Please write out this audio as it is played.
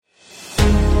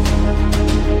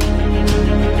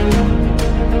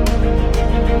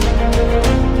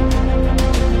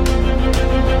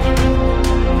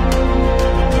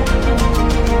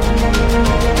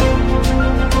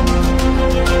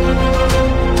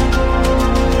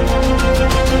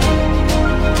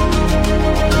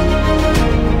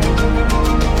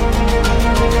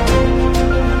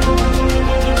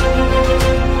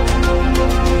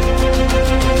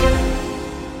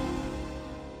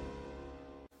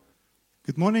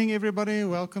Good morning, everybody.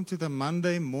 Welcome to the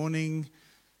Monday morning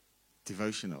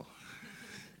devotional.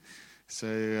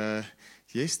 So,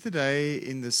 yesterday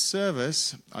in the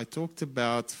service, I talked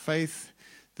about faith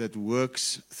that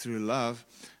works through love.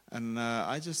 And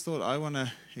I just thought I want to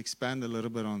expand a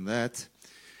little bit on that.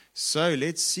 So,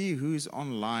 let's see who's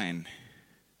online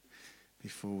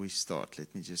before we start.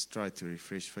 Let me just try to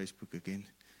refresh Facebook again.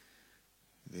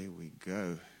 There we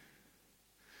go.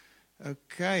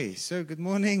 Okay, so good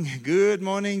morning. Good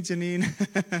morning, Janine.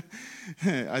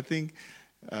 I think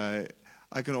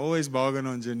I can always bargain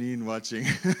on Janine watching.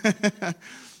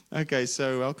 Okay,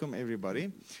 so welcome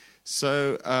everybody.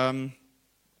 So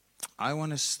I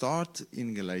want to start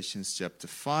in Galatians chapter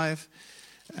 5.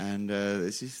 And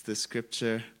this is the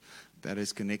scripture that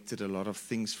has connected a lot of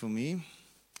things for me.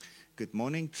 Good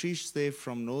morning, Trish there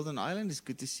from Northern Ireland. It's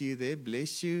good to see you there.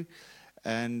 Bless you.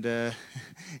 And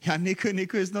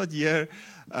Nico is not here.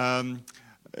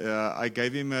 I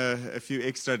gave him a few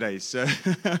extra days. So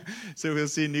we'll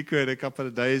see Nico in a couple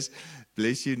of days.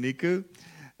 Bless you, Nico.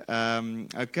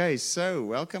 Okay, so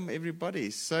welcome everybody.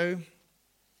 So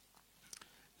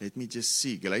let me just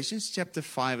see. Galatians chapter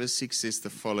 5 verse 6 says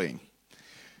the following.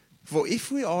 For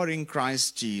if we are in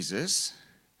Christ Jesus,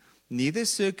 neither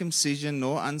circumcision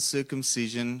nor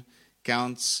uncircumcision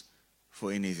counts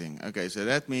for anything. Okay, so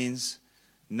that means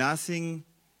nothing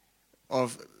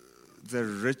of the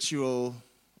ritual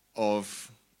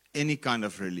of any kind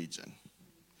of religion.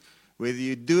 Whether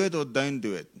you do it or don't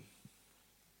do it,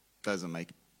 doesn't make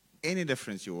any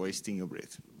difference. You're wasting your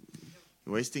breath.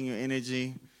 You're wasting your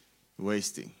energy. You're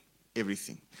wasting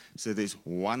everything. So there's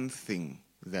one thing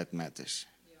that matters.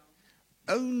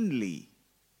 Yeah. Only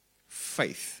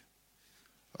faith.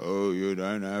 Oh, you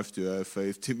don't have to have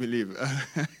faith to believe,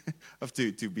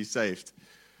 to be saved.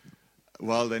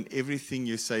 Well, then everything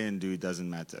you say and do doesn't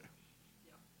matter.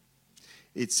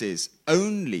 It says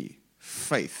only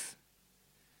faith,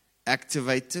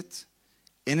 activated,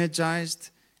 energized,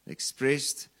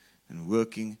 expressed, and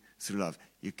working through love.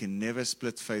 You can never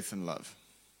split faith and love.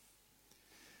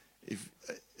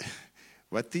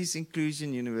 What these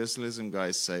inclusion universalism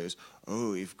guys say is,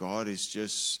 oh, if God is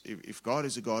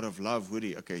a God of love, would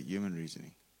he? Okay, human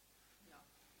reasoning. Yeah.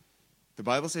 The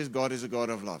Bible says God is a God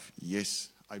of love. Yes,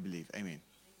 I believe. Amen.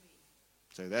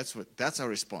 So that's our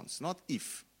response, not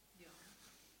if.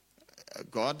 Yeah.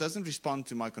 God doesn't respond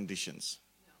to my conditions.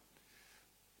 No.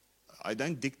 I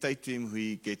don't dictate to him who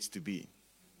he gets to be.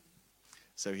 Mm-hmm.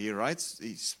 So he writes,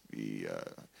 the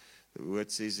word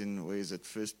says in, where is it,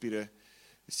 1 Peter,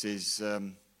 it says,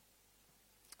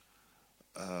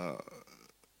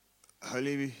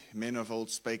 holy men of old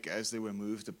spake as they were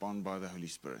moved upon by the Holy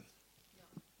Spirit.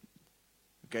 Yeah.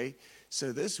 Okay?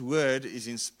 So this word is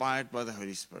inspired by the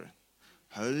Holy Spirit.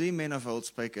 Holy men of old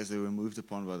spake as they were moved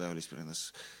upon by the Holy Spirit. And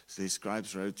the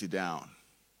scribes wrote it down.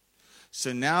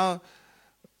 So now,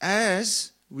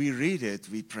 as we read it,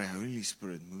 we pray, Holy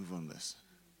Spirit, move on this.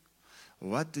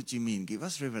 What did you mean? Give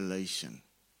us revelation.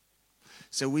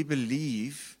 So we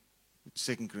believe,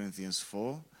 2 Corinthians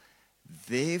 4,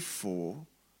 therefore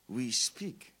we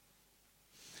speak.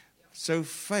 So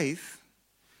faith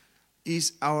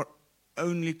is our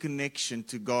only connection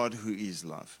to God who is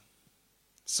love.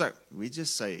 So we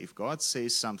just say, if God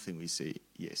says something, we say,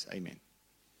 yes, amen.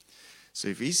 So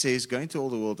if he says, go into all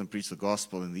the world and preach the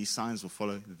gospel, and these signs will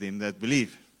follow them that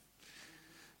believe,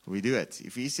 we do it.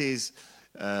 If he says,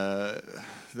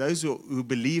 those who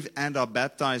believe and are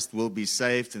baptized will be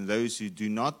saved, and those who do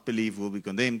not believe will be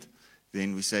condemned,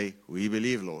 then we say, we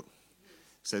believe, Lord.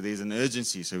 So there's an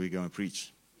urgency, so we go and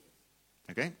preach.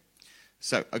 Okay?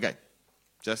 So, okay.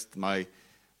 Just my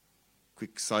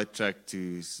quick sidetrack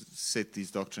to set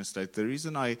these doctrines straight. The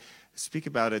reason I speak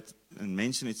about it and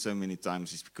mention it so many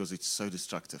times is because it's so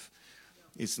destructive.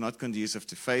 It's not conducive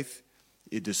to faith.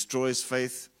 It destroys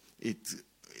faith.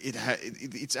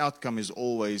 Its outcome is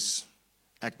always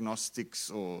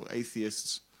agnostics or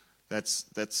atheists.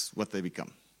 That's what they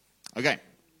become. Okay.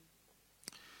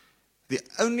 The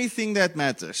only thing that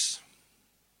matters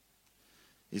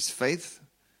is faith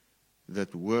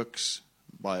that works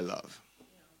by love.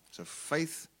 So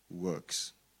faith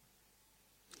works.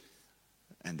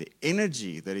 And the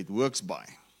energy that it works by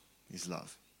is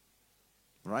love.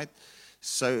 Right?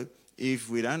 So if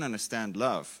we don't understand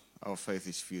love, our faith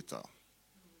is futile.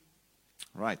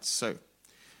 Right, so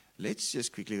let's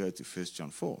just quickly go to 1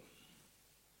 John 4.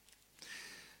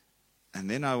 And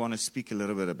then I want to speak a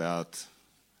little bit about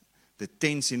the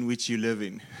tense in which you live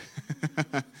in.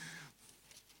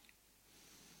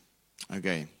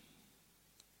 Okay.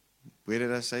 Where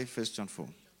did I say? 1 John 4.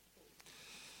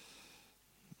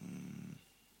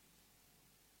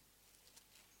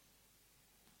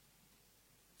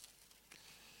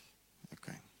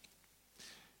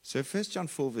 So 1 John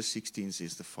 4 verse 16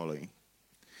 says the following.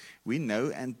 We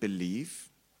know and believe.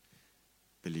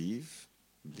 We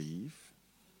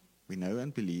know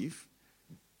and believe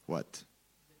what?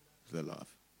 The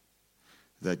love.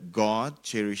 That God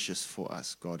cherishes for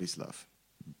us. God is love.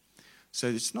 So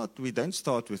it's not, we don't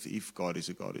start with if God is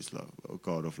a God is love, or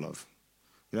God of love.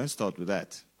 We don't start with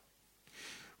that.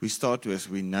 We start with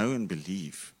we know and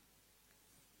believe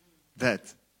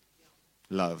that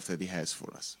love that he has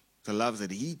for us. The love that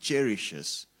he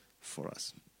cherishes for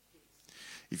us.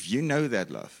 If you know that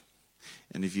love,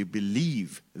 and if you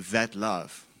believe that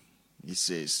love, he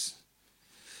says,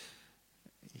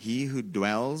 he who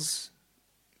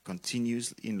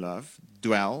continues in love,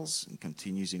 dwells and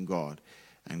continues in God.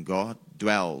 And God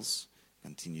dwells,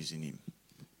 continues in him.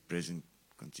 Present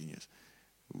continuous.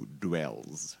 Who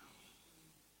dwells.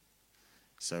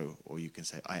 So, or you can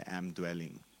say, I am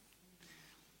dwelling.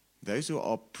 Those who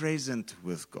are present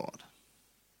with God.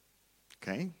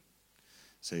 Okay?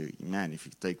 So, man, if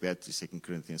you take that to 2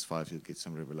 Corinthians 5, you'll get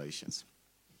some revelations.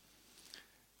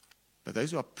 But those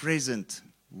who are present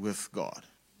with God.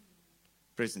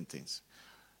 Present tense.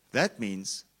 That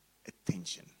means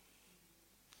attention.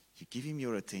 You give him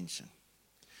your attention.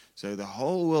 So the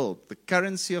whole world, the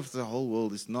currency of the whole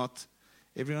world is not,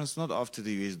 everyone's not after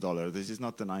the US dollar. This is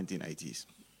not the 1980s.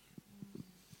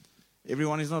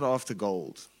 Everyone is not after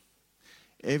gold.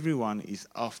 Everyone is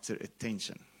after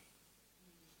attention.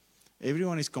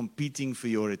 Everyone is competing for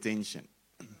your attention.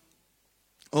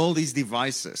 All these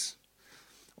devices,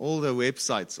 all the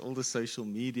websites, all the social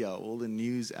media, all the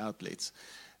news outlets,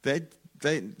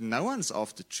 no one's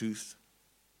after truth.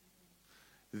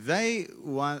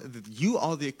 You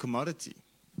are their commodity.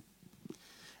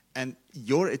 And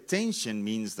your attention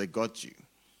means they got you.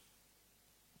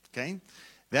 Okay?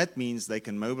 That means they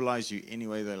can mobilize you any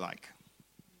way they like.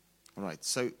 All right,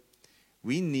 so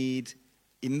we need,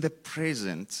 in the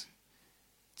present,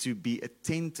 to be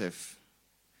attentive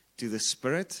to the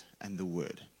Spirit and the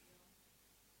Word.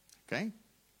 Okay?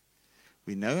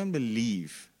 We know and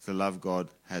believe the love God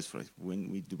has for us.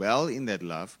 When we dwell in that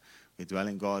love, we dwell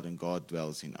in God and God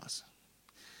dwells in us.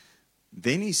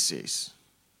 Then he says,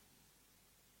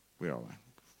 where are we?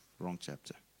 Wrong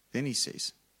chapter. Then he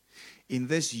says, in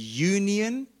this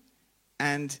union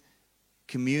and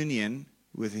communion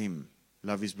with him,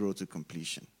 love is brought to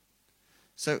completion.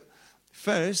 So,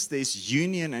 first, there's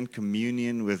union and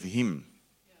communion with him.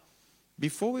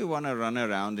 Before we want to run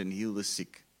around and heal the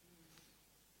sick,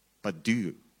 but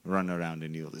do run around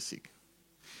and heal the sick.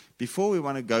 Before we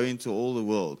want to go into all the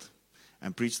world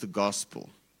and preach the gospel,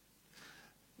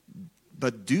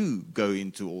 but do go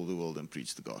into all the world and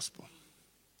preach the gospel.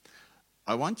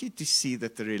 I want you to see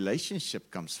that the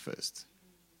relationship comes first.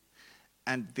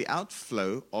 And the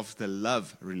outflow of the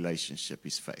love relationship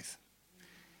is faith.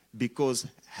 Because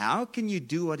how can you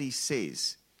do what he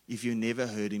says if you never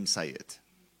heard him say it?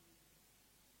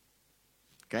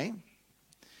 Okay?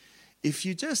 If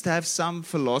you just have some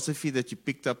philosophy that you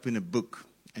picked up in a book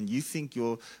and you think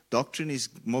your doctrine is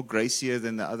more gracier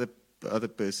than the other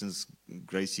person's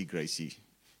gracie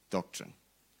doctrine.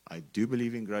 I do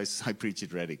believe in grace. I preach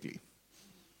it radically.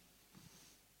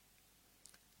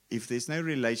 If there's no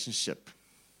relationship,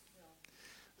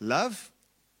 love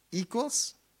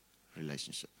equals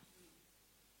relationship.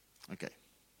 Okay.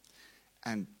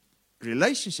 And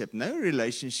no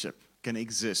relationship can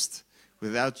exist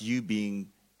without you being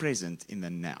present in the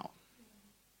now.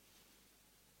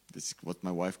 This is what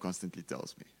my wife constantly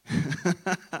tells me.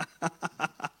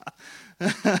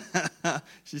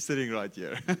 She's sitting right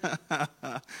here.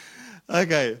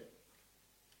 Okay.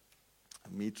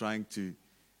 Me trying to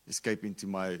escape into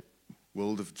my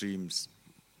world of dreams,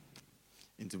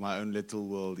 into my own little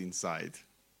world inside,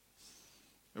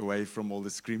 away from all the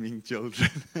screaming children.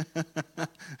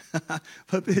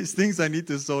 But there's things I need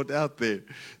to sort out there,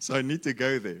 so I need to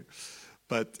go there.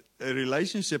 But a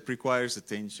relationship requires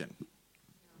attention.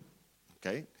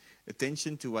 Okay?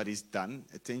 Attention to what is done,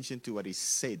 attention to what is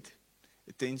said.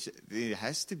 Attention, there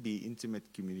has to be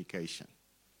intimate communication.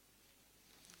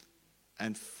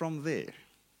 And from there,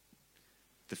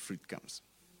 the fruit comes.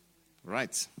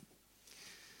 Right.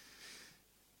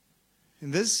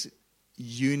 In this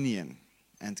union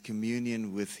and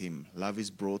communion with him, love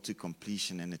is brought to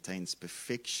completion and attains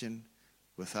perfection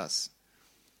with us,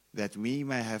 that we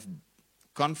may have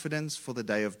confidence for the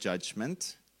day of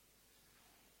judgment,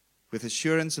 with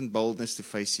assurance and boldness to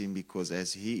face him, because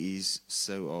as he is,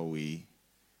 so are we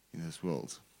in this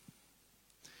world.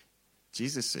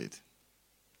 Jesus said,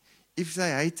 if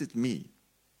they hated me,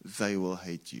 they will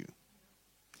hate you.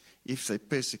 If they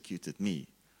persecuted me,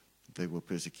 they will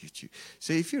persecute you.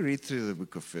 So if you read through the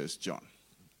book of 1 John,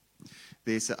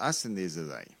 There's a us and there's a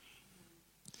they.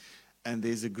 And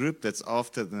there's a group that's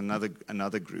after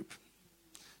another group.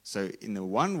 So in the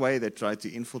one way, they try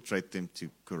to infiltrate them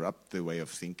to corrupt their way of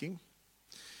thinking.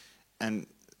 And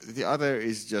the other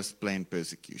is just plain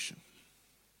persecution.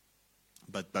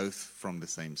 But both from the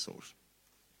same source.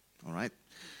 All right?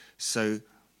 So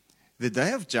the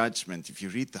day of judgment, if you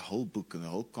read the whole book and the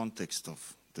whole context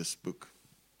of this book,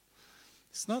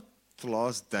 it's not the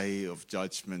last day of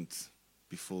judgment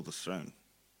before the throne.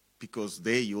 Because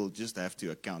there you'll just have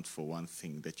to account for one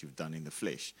thing that you've done in the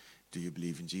flesh. Do you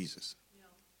believe in Jesus? Yeah.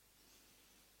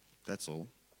 That's all.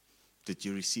 Did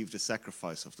you receive the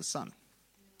sacrifice of the Son?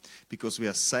 Yeah. Because we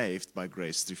are saved by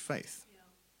grace through faith.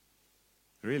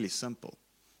 Yeah. Really simple.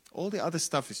 All the other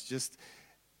stuff is just,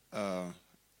 I'm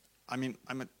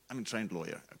a trained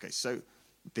lawyer. Okay, so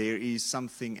there is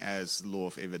something as law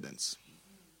of evidence.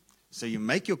 So you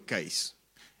make your case,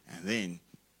 and then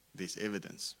there's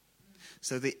evidence.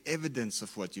 So the evidence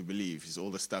of what you believe is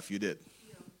all the stuff you did.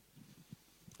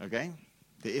 Okay?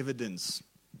 The evidence.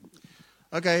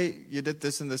 Okay, you did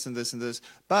this and this and this and this,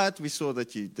 but we saw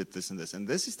that you did this and this. And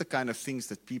this is the kind of things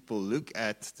that people look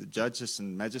at, the judges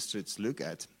and magistrates look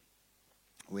at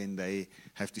when they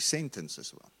have to sentence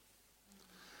as well.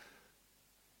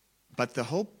 But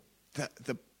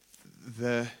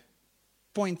the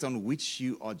point on which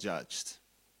you are judged,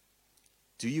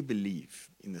 do you believe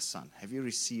in the Son? Have you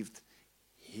received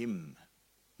Him?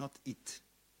 Not it,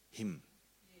 Him.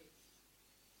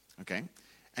 Okay?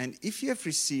 And if you have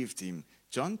received Him,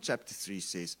 John chapter 3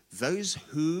 says, those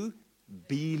who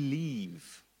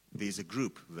believe, there's a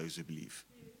group, those who believe,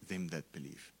 them that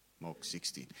believe. Mark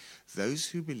 16. Those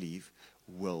who believe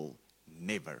will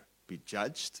never be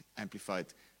judged,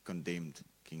 amplified, condemned,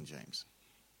 King James.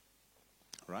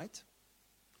 Right?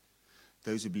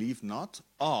 Those who believe not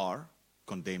are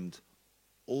condemned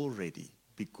already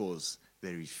because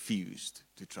they refused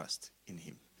to trust in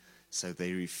Him. So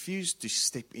they refused to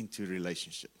step into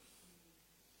relationship.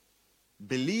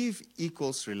 Believe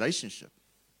equals relationship.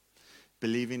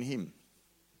 Believe in Him.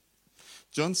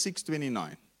 John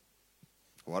 6:29.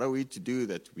 What are we to do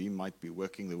that we might be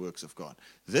working the works of God?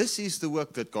 This is the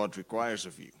work that God requires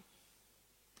of you.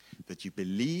 That you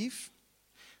believe,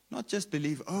 not just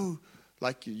believe,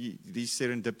 like these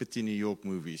Serendipity New York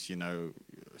movies,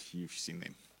 you've seen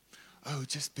them. Oh,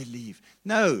 just believe.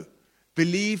 No,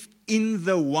 believe in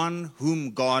the one whom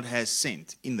God has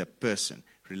sent, in the person,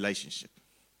 relationship.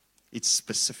 It's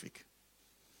specific.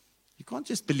 You can't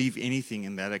just believe anything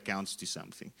and that accounts to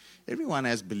something. Everyone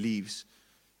has beliefs.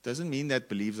 Doesn't mean that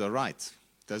beliefs are right.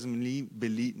 Doesn't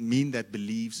mean that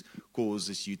beliefs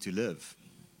causes you to live.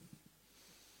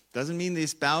 Doesn't mean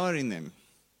there's power in them.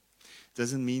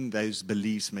 Doesn't mean those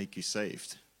beliefs make you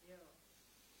saved. Yeah.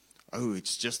 Oh,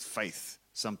 it's just faith,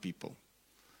 some people.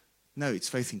 No, it's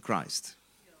faith in Christ.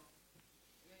 Yeah.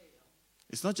 Yeah.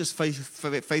 It's not just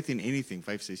faith in anything.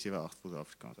 Faith says,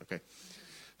 okay.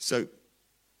 So,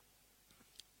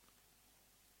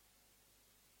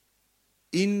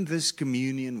 in this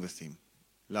communion with Him,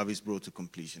 love is brought to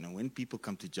completion. And when people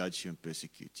come to judge you and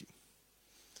persecute you,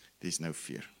 there's no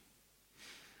fear.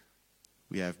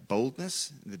 We have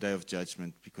boldness in the day of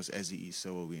judgment, because as He is,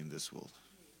 so are we in this world.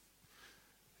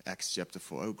 Acts chapter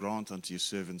 4, oh, grant unto your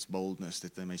servants boldness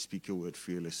that they may speak your word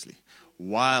fearlessly,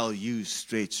 while you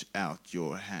stretch out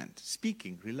your hand.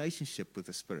 Speaking, relationship with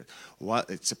the Spirit.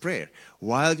 It's a prayer.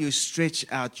 While you stretch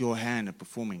out your hand and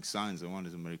performing signs and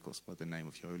wonders and miracles by the name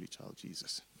of your holy child,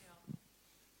 Jesus. Yeah.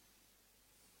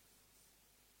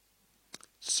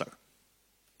 So,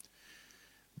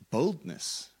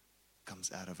 boldness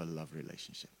comes out of a love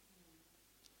relationship.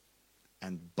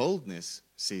 And boldness,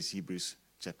 says Hebrews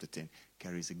chapter 10,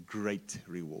 carries a great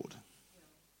reward.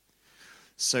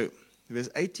 So, verse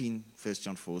 18, 1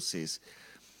 John 4 says,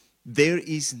 there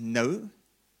is no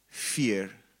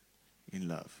fear in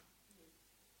love.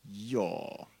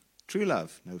 True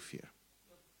love, no fear.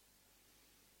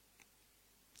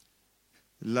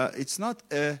 It's not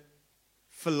a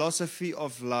philosophy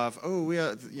of love. Oh,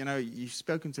 you've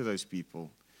spoken to those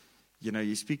people.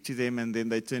 You speak to them and then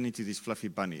they turn into these fluffy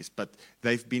bunnies. But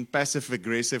they've been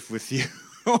passive-aggressive with you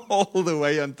all the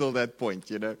way until that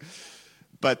point,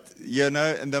 But,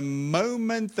 and the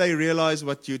moment they realize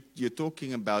what you're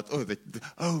talking about,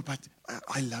 but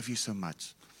I love you so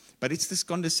much. But it's this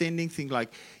condescending thing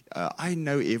like, I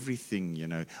know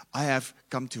everything, I have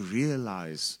come to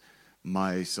realize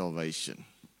my salvation.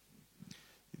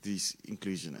 These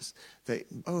inclusionists.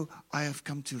 I have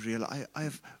come to realize,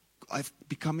 I've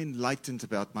become enlightened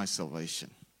about my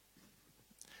salvation.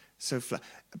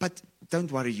 But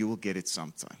don't worry, you will get it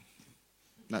sometime.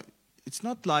 No, it's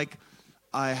not like,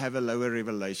 I have a lower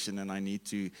revelation and I need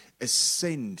to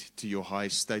ascend to your high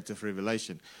state of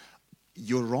revelation.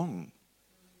 You're wrong.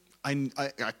 I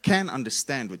can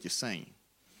understand what you're saying.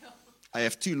 I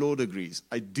have 2 law degrees.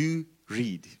 I do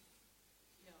read.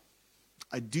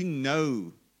 I do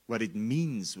know what it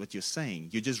means, what you're saying.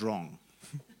 You're just wrong.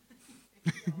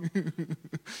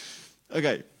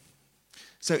 Okay.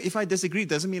 So if I disagree, it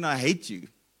doesn't mean I hate you,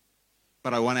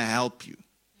 but I want to help you.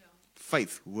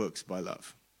 Faith works by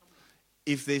love.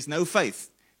 If there's no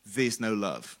faith, there's no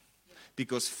love.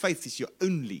 Because faith is your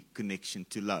only connection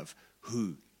to love,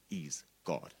 who is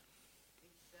God.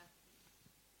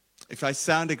 If I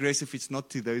sound aggressive, it's not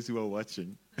to those who are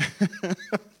watching.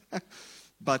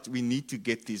 But we need to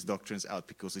get these doctrines out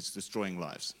because it's destroying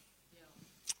lives.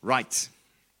 Right.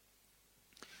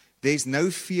 There's no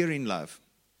fear in love.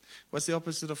 What's the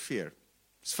opposite of fear?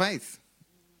 It's faith.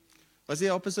 What's the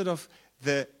opposite of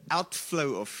the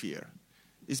outflow of fear?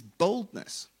 It's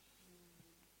boldness.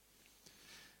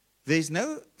 There's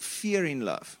no fear in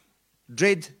love.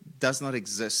 Dread does not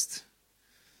exist.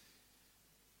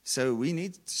 So we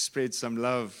need to spread some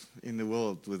love in the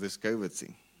world with this COVID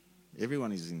thing.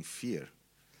 Everyone is in fear.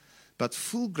 But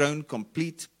full-grown,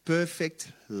 complete,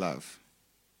 perfect love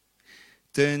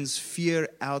turns fear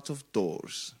out of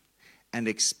doors and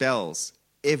expels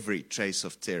every trace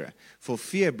of terror. For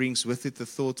fear brings with it the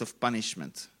thought of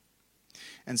punishment.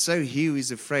 And so he who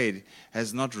is afraid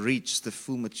has not reached the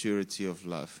full maturity of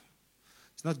love.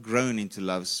 It's not grown into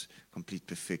love's complete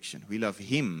perfection. We love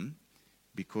him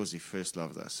because he first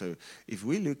loved us. So if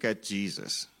we look at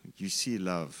Jesus, you see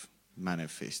love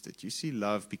manifested. You see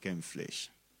love became flesh,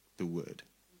 the Word.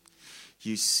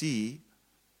 You see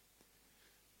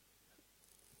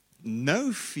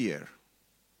no fear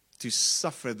to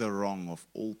suffer the wrong of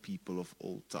all people of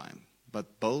all time,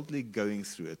 but boldly going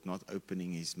through it, not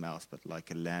opening his mouth, but like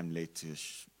a lamb led to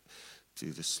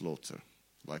the slaughter,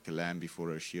 like a lamb before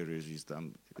a shearer is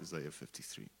dumb, Isaiah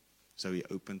 53. So he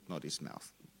opened not his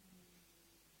mouth.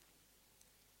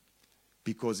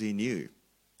 Because he knew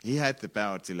he had the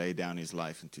power to lay down his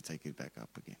life and to take it back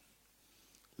up again.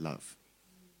 Love.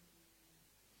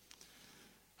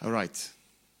 All right.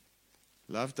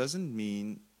 Love doesn't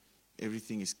mean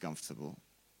everything is comfortable.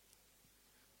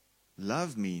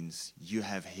 Love means you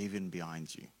have heaven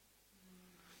behind you.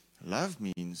 Love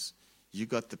means you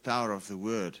got the power of the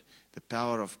Word, the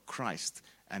power of Christ,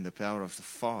 and the power of the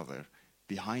Father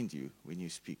behind you when you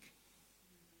speak.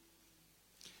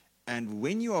 And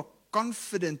when you are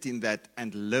confident in that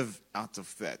and live out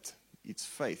of that, it's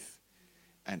faith.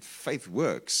 And faith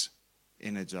works,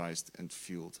 energized and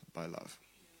fueled by love.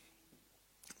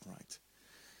 Right.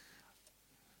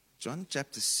 John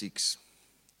chapter 6,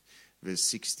 verse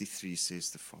 63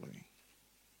 says the following.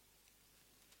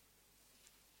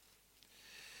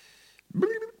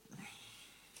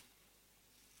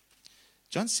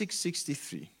 John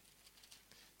 6:63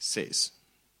 says,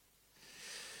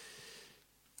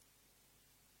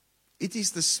 "It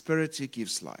is the Spirit who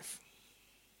gives life.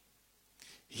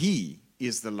 He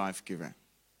is the life giver.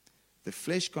 The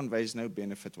flesh conveys no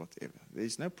benefit whatever. There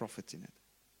is no profit in it.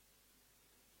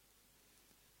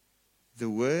 The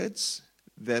words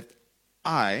that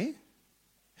I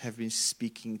have been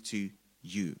speaking to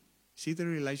you." See the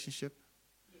relationship?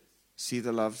 Yes. See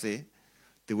the love there?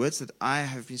 The words that I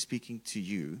have been speaking to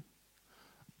you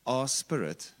are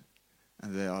spirit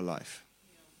and they are life.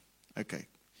 Yeah. Okay.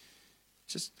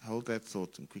 Just hold that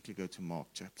thought and quickly go to Mark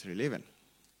chapter 11.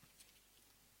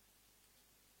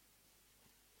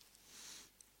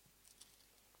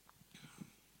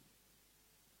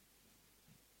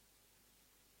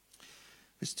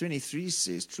 Verse 23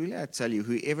 says, "Truly I tell you,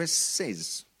 whoever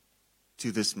says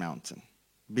to this mountain,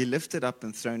 be lifted up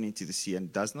and thrown into the sea,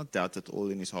 and does not doubt at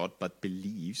all in his heart, but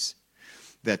believes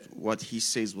that what he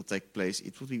says will take place,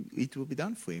 it will be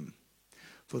done for him.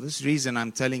 For this reason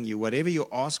I'm telling you, whatever you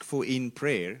ask for in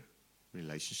prayer,"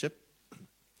 relationship,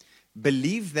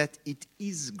 "believe that it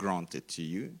is granted to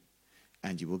you,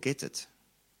 and you will get it."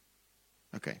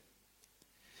 Okay.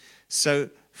 So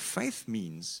faith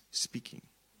means speaking.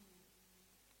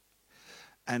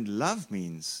 And love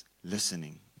means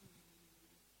listening.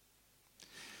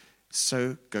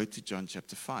 So go to John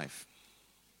chapter 5.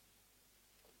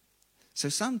 So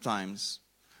sometimes,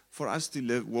 for us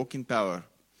to walk in power,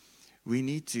 we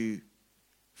need to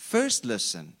first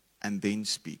listen and then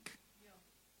speak.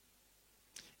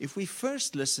 If we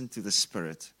first listen to the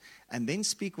Spirit and then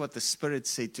speak what the Spirit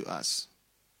said to us,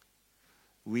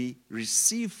 we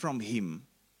receive from Him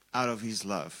out of His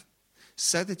love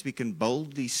so that we can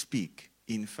boldly speak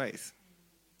in faith.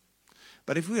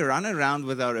 But if we run around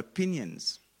with our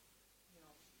opinions,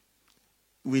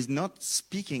 who is not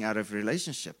speaking out of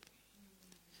relationship,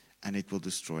 and it will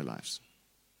destroy lives.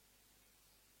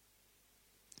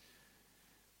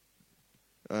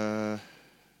 I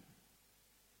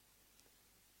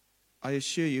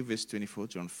assure you, verse 24,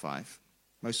 John 5,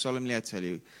 most solemnly I tell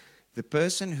you, the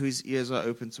person whose ears are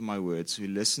open to my words, who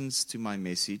listens to my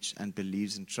message and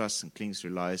believes and trusts and clings,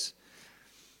 relies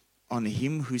on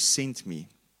him who sent me,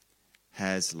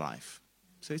 has life.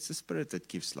 So it's the Spirit that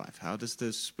gives life. How does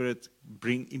the Spirit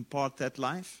impart that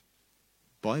life?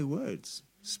 By words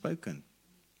spoken.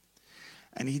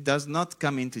 And he does not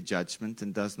come into judgment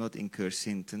and does not incur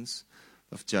sentence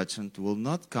of judgment, will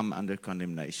not come under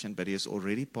condemnation, but he has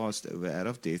already passed over out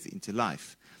of death into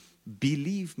life.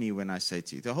 Believe me when I say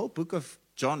to you. The whole book of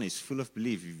John is full of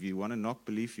belief. If you want to not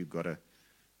believe, you've got to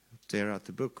tear out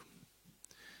the book.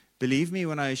 Believe me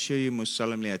when I assure you, most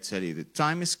solemnly I tell you, the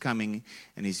time is coming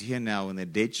and is here now when the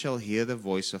dead shall hear the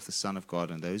voice of the Son of God,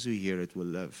 and those who hear it will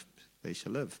live. They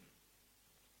shall live.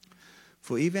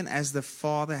 For even as the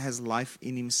Father has life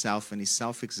in himself and is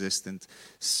self-existent,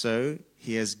 so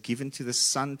he has given to the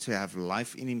Son to have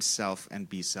life in himself and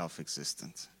be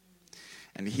self-existent.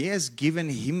 And he has given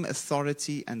him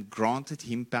authority and granted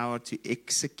him power to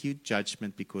execute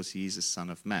judgment because he is a son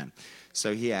of man.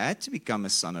 So he had to become a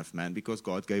son of man because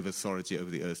God gave authority over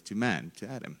the earth to man, to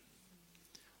Adam.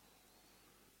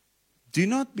 Do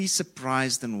not be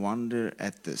surprised and wonder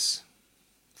at this,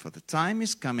 for the time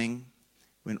is coming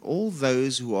when all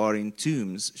those who are in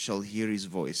tombs shall hear his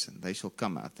voice, and they shall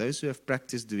come out. Those who have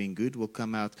practiced doing good will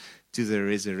come out to the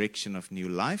resurrection of new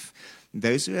life.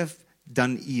 Those who have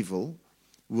done evil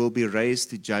will be raised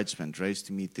to judgment, raised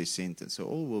to meet their sentence. So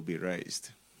all will be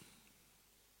raised.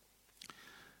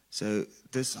 So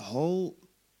this whole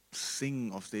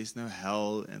thing of there's no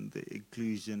hell and the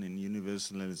inclusion and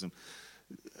universalism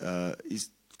is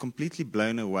completely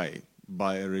blown away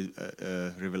by a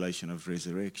revelation of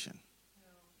resurrection.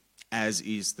 As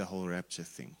is the whole rapture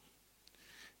thing.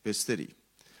 Verse 30.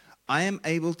 I am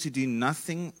able to do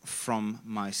nothing from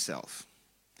myself,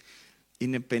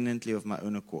 independently of my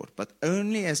own accord, but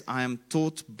only as I am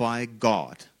taught by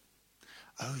God.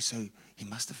 Oh, so he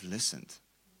must have listened.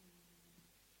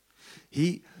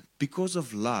 Because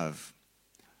of love,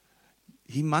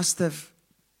 he must have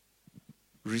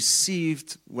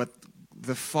received what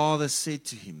the Father said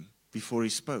to him before he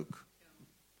spoke.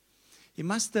 He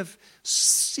must have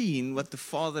seen what the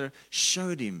Father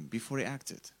showed him before he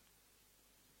acted.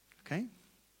 Okay?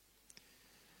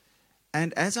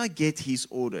 And as I get his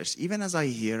orders, even as I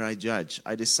hear, I judge.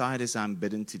 I decide as I am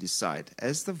bidden to decide.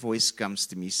 As the voice comes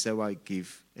to me, so I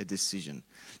give a decision.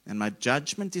 And my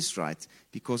judgment is right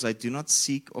because I do not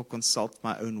seek or consult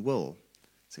my own will.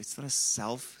 So it's not a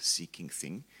self-seeking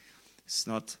thing. It's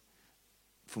not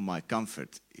for my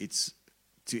comfort. It's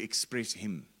to express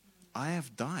him. I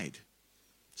have died.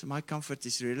 So my comfort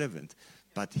is irrelevant,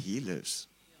 but he lives.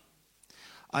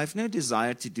 I have no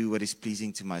desire to do what is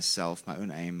pleasing to myself, my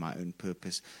own aim, my own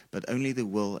purpose, but only the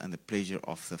will and the pleasure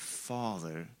of the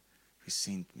Father who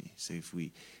sent me. So if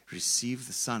we receive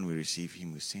the Son, we receive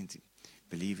him who sent him.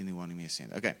 Believe in the one whom he has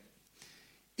sent. Okay.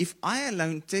 If I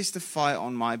alone testify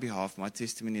on my behalf, my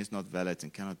testimony is not valid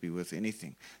and cannot be worth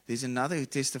anything. There's another who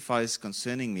testifies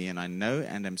concerning me, and I know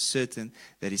and am certain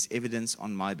that his evidence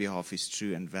on my behalf is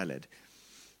true and valid.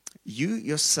 You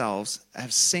yourselves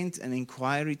have sent an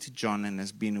inquiry to John and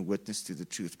has been a witness to the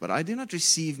truth. But I do not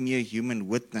receive mere human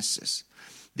witnesses.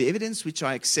 The evidence which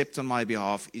I accept on my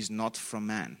behalf is not from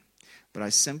man. But I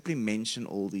simply mention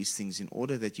all these things in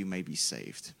order that you may be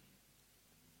saved.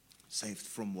 Saved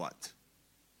from what?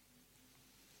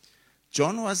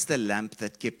 John was the lamp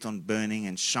that kept on burning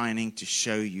and shining to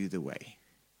show you the way.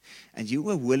 And you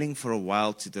were willing for a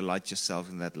while to delight yourself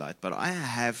in that light. But I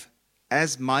have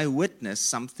as my witness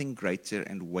something greater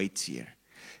and weightier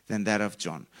than that of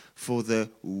John. For the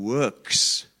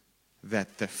works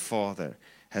that the Father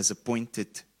has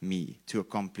appointed me to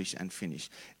accomplish and finish,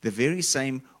 the very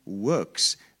same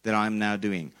works that I'm now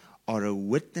doing, are a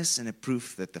witness and a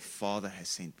proof that the Father has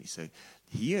sent me. So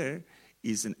here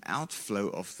is an outflow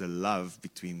of the love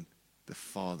between the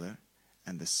Father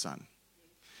and the Son.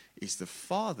 Is the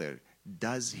Father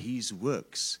does his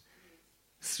works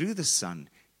through the Son,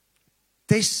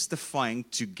 testifying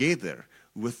together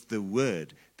with the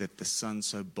word that the Son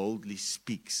so boldly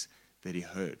speaks that he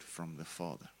heard from the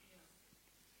Father.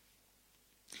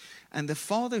 And the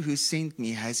Father who sent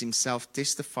me has himself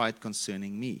testified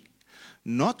concerning me.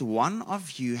 Not one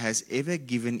of you has ever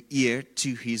given ear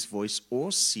to his voice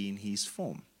or seen his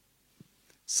form.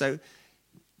 So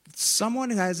someone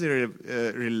who has a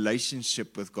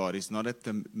relationship with God is not at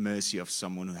the mercy of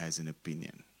someone who has an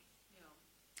opinion.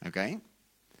 Okay?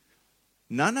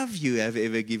 None of you have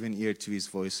ever given ear to his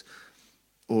voice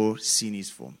or seen his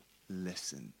form.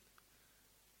 Listen.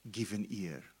 Give an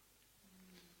ear.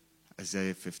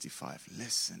 Isaiah 55.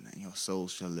 Listen, and your soul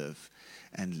shall live.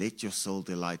 And let your soul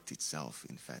delight itself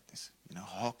in fatness.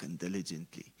 Hearken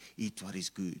diligently. Eat what is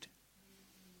good.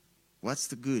 What's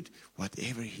the good?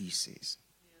 Whatever he says.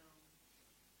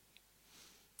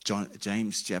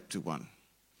 James chapter 1.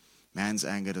 Man's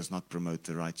anger does not promote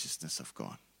the righteousness of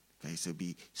God. Okay, so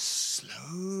be slow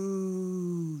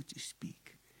to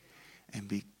speak and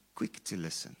be quick to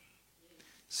listen.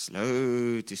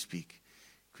 Slow to speak,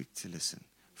 quick to listen.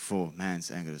 For man's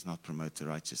anger does not promote the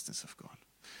righteousness of God.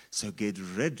 So get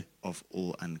rid of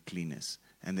all uncleanness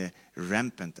and the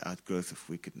rampant outgrowth of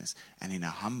wickedness, and in a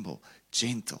humble,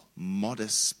 gentle,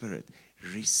 modest spirit,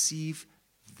 receive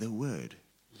the word.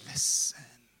 Listen.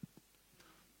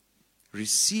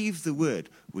 Receive the word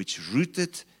which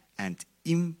rooted and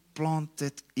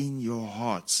implanted in your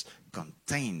hearts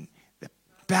contain the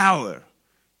power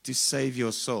to save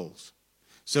your souls.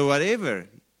 So whatever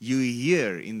you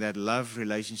hear in that love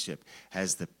relationship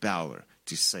has the power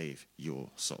to save your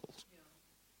souls.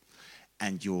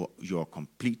 And you're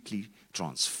completely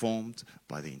transformed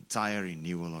by the entire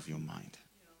renewal of your mind.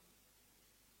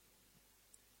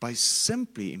 By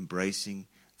simply embracing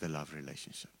the love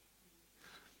relationship.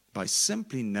 By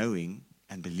simply knowing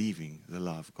and believing the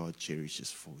love God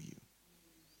cherishes for you.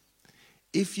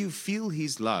 If you feel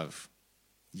his love,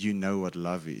 you know what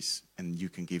love is, and you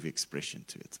can give expression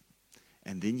to it.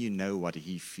 And then you know what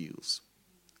he feels.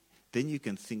 Then you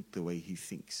can think the way he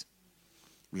thinks.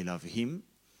 We love him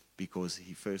because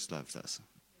he first loved us.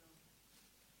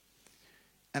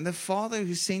 And the Father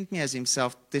who sent me as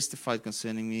himself testified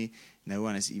concerning me, no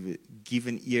one has even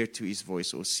given ear to his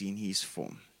voice or seen his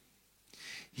form.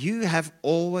 You have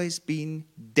always been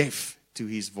deaf to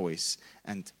his voice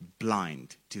and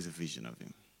blind to the vision of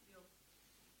him.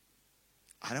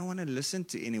 I don't want to listen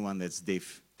to anyone that's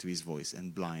deaf to his voice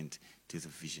and blind to the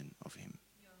vision of him.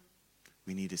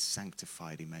 We need a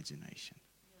sanctified imagination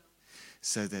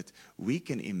so that we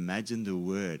can imagine the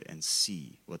word and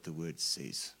see what the word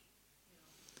says.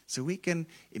 So we can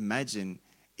imagine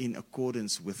in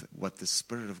accordance with what the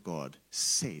Spirit of God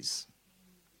says.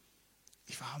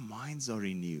 If our minds are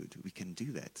renewed, we can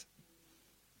do that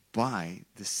by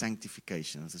the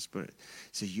sanctification of the Spirit.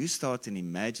 So you start and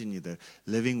imagine the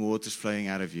living waters flowing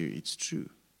out of you. It's true.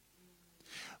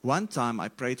 One time I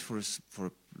prayed for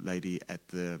a lady at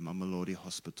the Mamelodi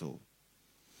Hospital.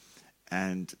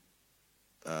 And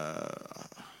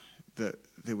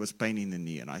there was pain in the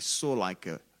knee. And I saw like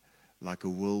a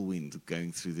whirlwind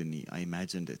going through the knee. I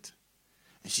imagined it.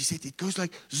 And she said, it goes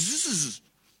like zzz.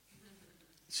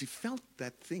 She felt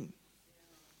that thing.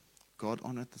 God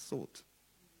honored the thought.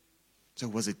 So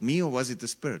was it me or was it the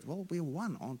Spirit? Well, we're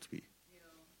one, aren't we?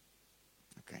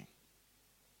 Okay.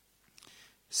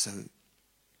 So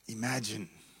imagine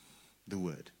the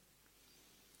word.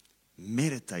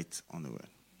 Meditate on the word.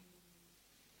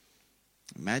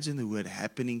 Imagine the word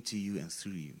happening to you and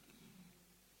through you.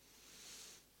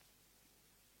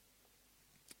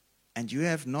 And you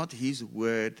have not his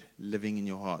word living in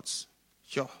your hearts.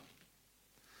 Sure.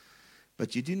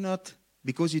 But you do not,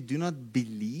 because you do not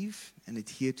believe and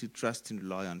adhere to trust and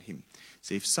rely on him.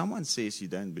 So if someone says you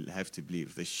don't have to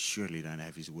believe, they surely don't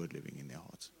have his word living in their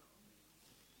hearts.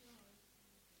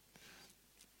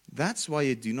 That's why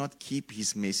you do not keep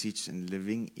his message and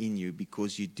living in you,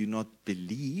 because you do not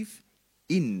believe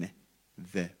in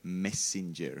the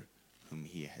messenger whom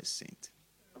he has sent.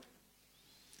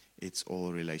 It's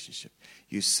all relationship.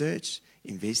 You search,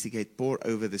 investigate, pore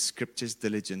over the scriptures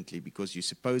diligently because you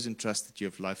suppose and trust that you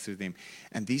have life through them.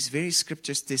 And these very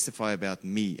scriptures testify about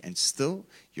me, and still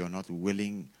you're not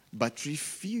willing but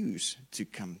refuse to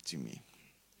come to me.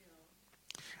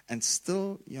 And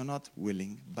still you're not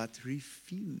willing but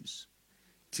refuse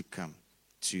to come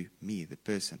to me, the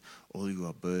person. All who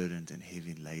are burdened and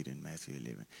heavy laden, Matthew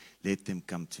 11. Let them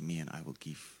come to me and I will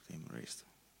give them rest.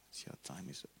 See, our time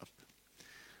is up.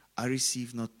 I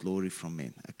receive not glory from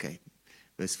men. Okay,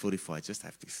 verse 45, I just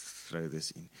have to throw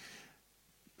this in.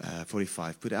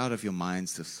 45, put out of your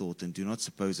minds the thought, and do not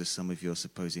suppose, as some of you are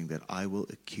supposing, that I will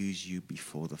accuse you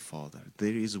before the Father.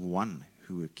 There is one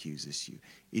who accuses you.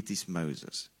 It is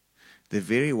Moses, the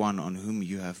very one on whom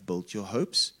you have built your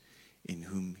hopes, in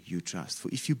whom you trust. For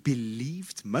if you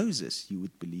believed Moses, you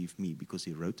would believe me, because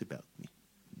he wrote about me.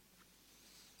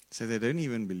 So they don't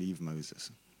even believe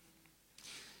Moses.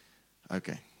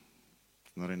 Okay.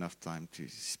 Not enough time to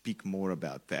speak more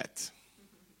about that.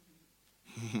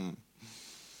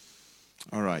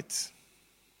 All right.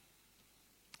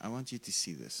 I want you to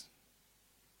see this.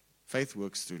 Faith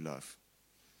works through love.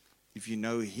 If you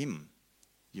know him,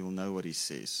 you will know what he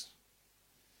says.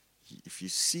 If you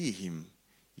see him,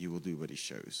 you will do what he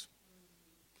shows.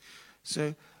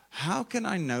 So, how can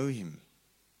I know him?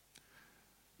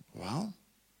 Well,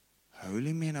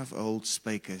 holy men of old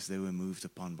spake as they were moved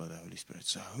upon by the Holy Spirit.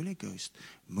 So, Holy Ghost,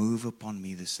 move upon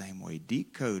me the same way.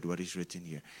 Decode what is written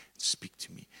here. Speak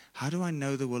to me. How do I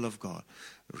know the will of God?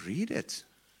 Read it.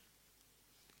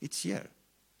 It's here.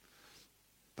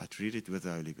 But read it with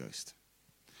the Holy Ghost.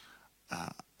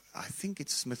 I think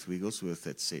it's Smith Wigglesworth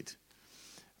that said,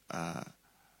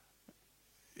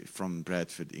 from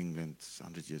Bradford, England,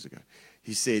 100 years ago.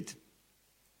 He said,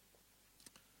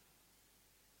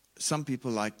 some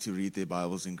people like to read their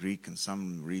Bibles in Greek and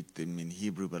some read them in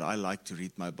Hebrew, but I like to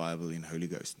read my Bible in Holy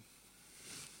Ghost.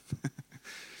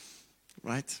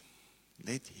 Right?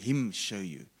 Let him show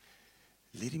you.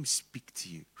 Let him speak to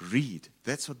you. Read.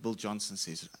 That's what Bill Johnson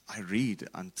says. I read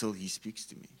until he speaks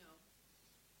to me.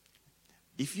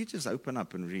 If you just open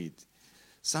up and read,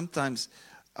 sometimes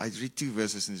I read 2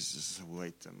 verses and it's just,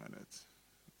 wait a minute.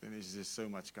 Then there's just so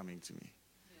much coming to me.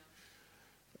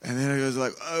 Yeah. And then I goes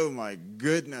like, oh my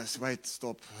goodness, wait,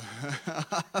 stop.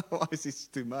 Why is this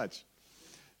too much?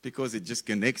 Because it just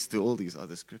connects to all these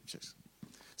other scriptures.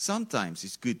 Sometimes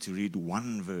it's good to read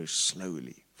one verse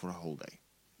slowly for a whole day.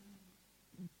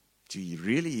 Do you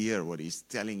really hear what he's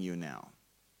telling you now?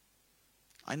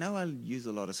 I know I'll use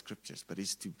a lot of scriptures, but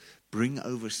it's to bring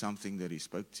over something that he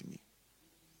spoke to me.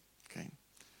 Okay?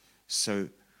 So,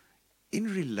 in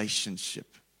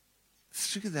relationship,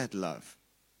 through that love,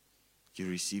 you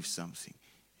receive something.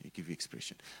 You give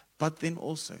expression. But then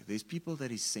also, there's people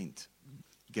that he sent.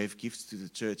 He gave gifts to the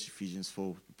church, Ephesians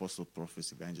 4, apostles,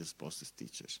 prophets, evangelists, pastors,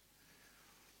 teachers.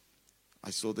 I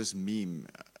saw this meme.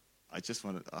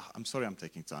 I'm sorry I'm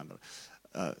taking time,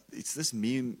 but it's this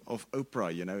meme of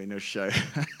Oprah, in her show.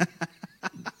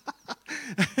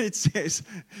 It says,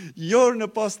 you're an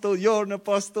apostle, you're an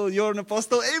apostle, you're an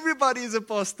apostle. Everybody is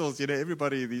apostles.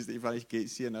 Everybody, if I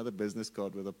see another business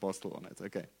card with apostle on it,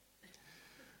 okay.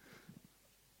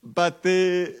 But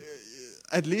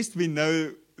at least we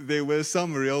know there were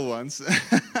some real ones.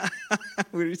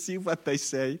 We receive what they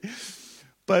say.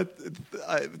 But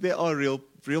there are real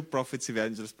prophets,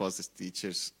 evangelists, pastors,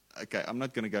 teachers. Okay, I'm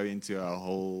not going to go into a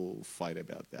whole fight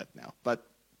about that now. But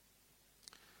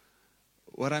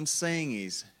what I'm saying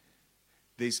is,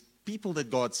 there's people that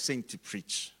God sent to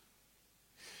preach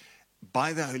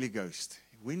by the Holy Ghost.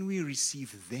 When we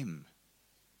receive them,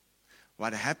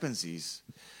 what happens is,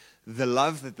 the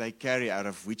love that they carry out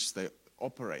of which they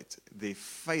operate, their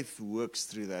faith works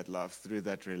through that love, through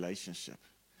that relationship.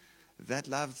 That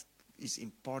love is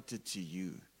imparted to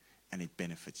you, and it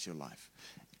benefits your life.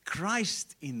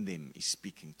 Christ in them is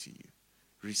speaking to you.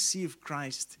 Receive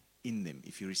Christ in them.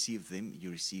 If you receive them, you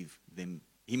receive them,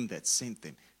 him that sent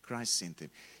them. Christ sent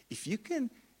them. If you can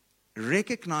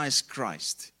recognize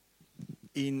Christ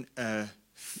in a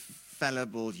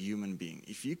fallible human being,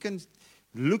 if you can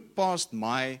look past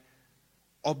my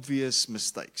obvious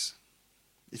mistakes,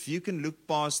 if you can look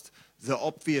past the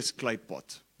obvious clay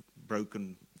pot,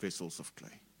 broken vessels of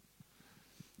clay,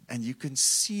 and you can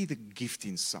see the gift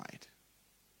inside,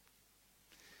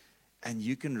 and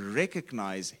you can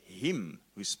recognize him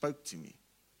who spoke to me,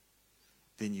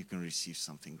 then you can receive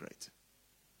something great.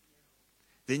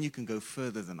 Then you can go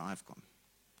further than I've gone.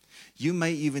 You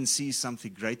may even see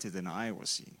something greater than I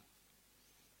was seeing.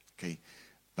 Okay,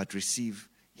 but receive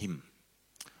him.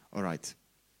 All right.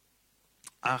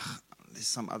 There's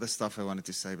some other stuff I wanted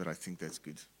to say, but I think that's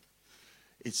good.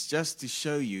 It's just to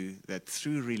show you that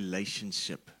through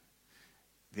relationship,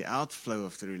 the outflow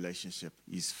of the relationship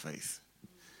is faith.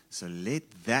 So let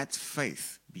that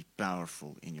faith be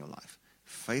powerful in your life.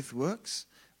 Faith works,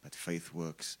 but faith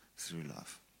works through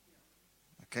love.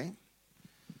 Okay?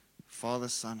 Father,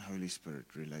 Son, Holy Spirit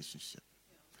relationship.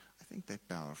 I think they're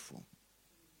powerful.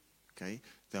 Okay?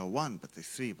 They're one, but they're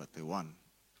three, but they're one.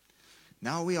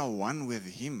 Now we are one with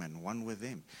him and one with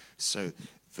them. So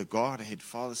the Godhead,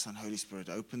 Father, Son, Holy Spirit,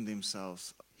 opened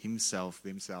themselves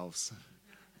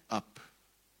up.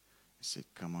 He said,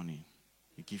 come on in.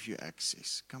 We give you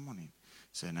access. Come on in.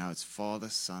 So now it's Father,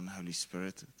 Son, Holy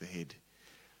Spirit, the head,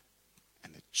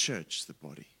 and the church, the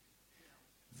body.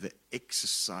 The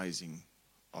exercising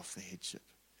of the headship.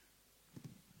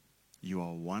 You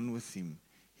are one with him.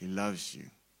 He loves you.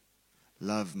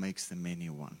 Love makes the many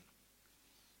one.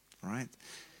 Right?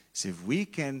 So if we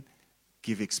can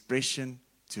give expression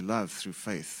to love through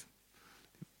faith,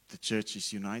 the church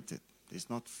is united.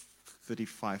 There's not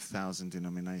 35,000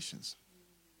 denominations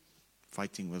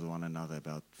fighting with one another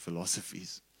about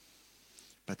philosophies.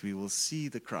 But we will see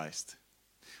the Christ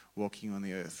walking on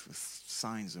the earth with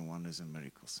signs and wonders and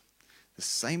miracles. the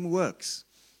same works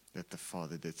that the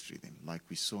Father did through them, like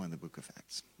we saw in the book of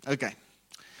Acts. Okay.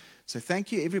 So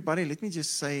thank you, everybody. Let me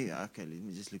just say, let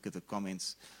me just look at the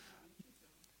comments.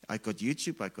 I got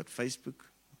YouTube, I got Facebook,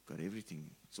 I got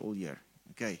everything. It's all here.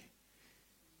 Okay.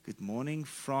 Good morning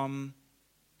from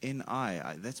NI.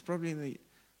 That's probably in the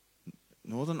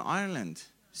Northern Ireland.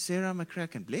 Sarah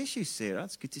McCracken. Bless you, Sarah.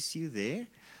 It's good to see you there.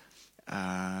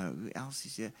 Who else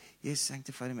is here? Yes,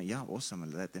 sanctified. Yeah,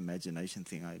 awesome. That imagination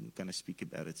thing. I'm going to speak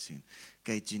about it soon.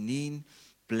 Okay, Janine,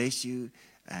 bless you.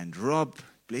 And Rob,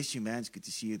 bless you, man. It's good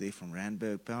to see you there from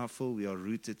Randburg. Powerful. We are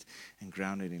rooted and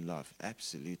grounded in love.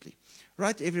 Absolutely.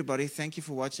 Right, everybody. Thank you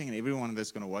for watching. And everyone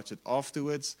that's going to watch it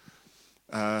afterwards.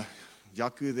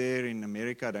 Yaku there in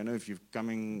America. I don't know if you're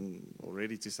coming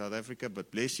already to South Africa, but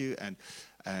bless you.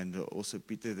 And also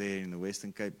Peter there in the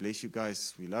Western Cape. Bless you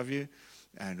guys. We love you.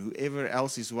 And whoever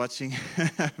else is watching,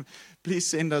 please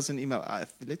send us an email.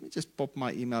 Let me just pop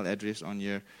my email address on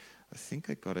here. I think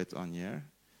I got it on here.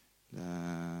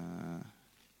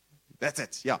 That's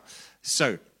it. Yeah.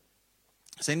 So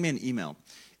send me an email.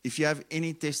 If you have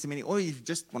any testimony or you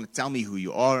just want to tell me who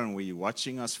you are and where you're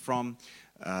watching us from,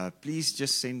 please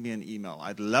just send me an email.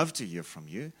 I'd love to hear from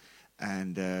you.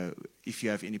 And if you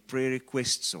have any prayer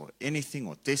requests or anything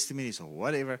or testimonies or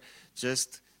whatever,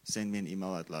 just send me an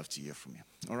email. I'd love to hear from you.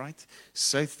 All right?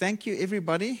 So thank you,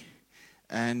 everybody.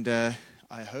 And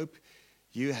I hope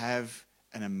you have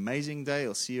an amazing day.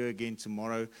 I'll see you again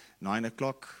tomorrow, 9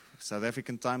 o'clock, South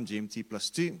African time, GMT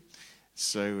 +2.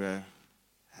 So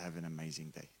have an amazing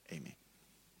day. Amen.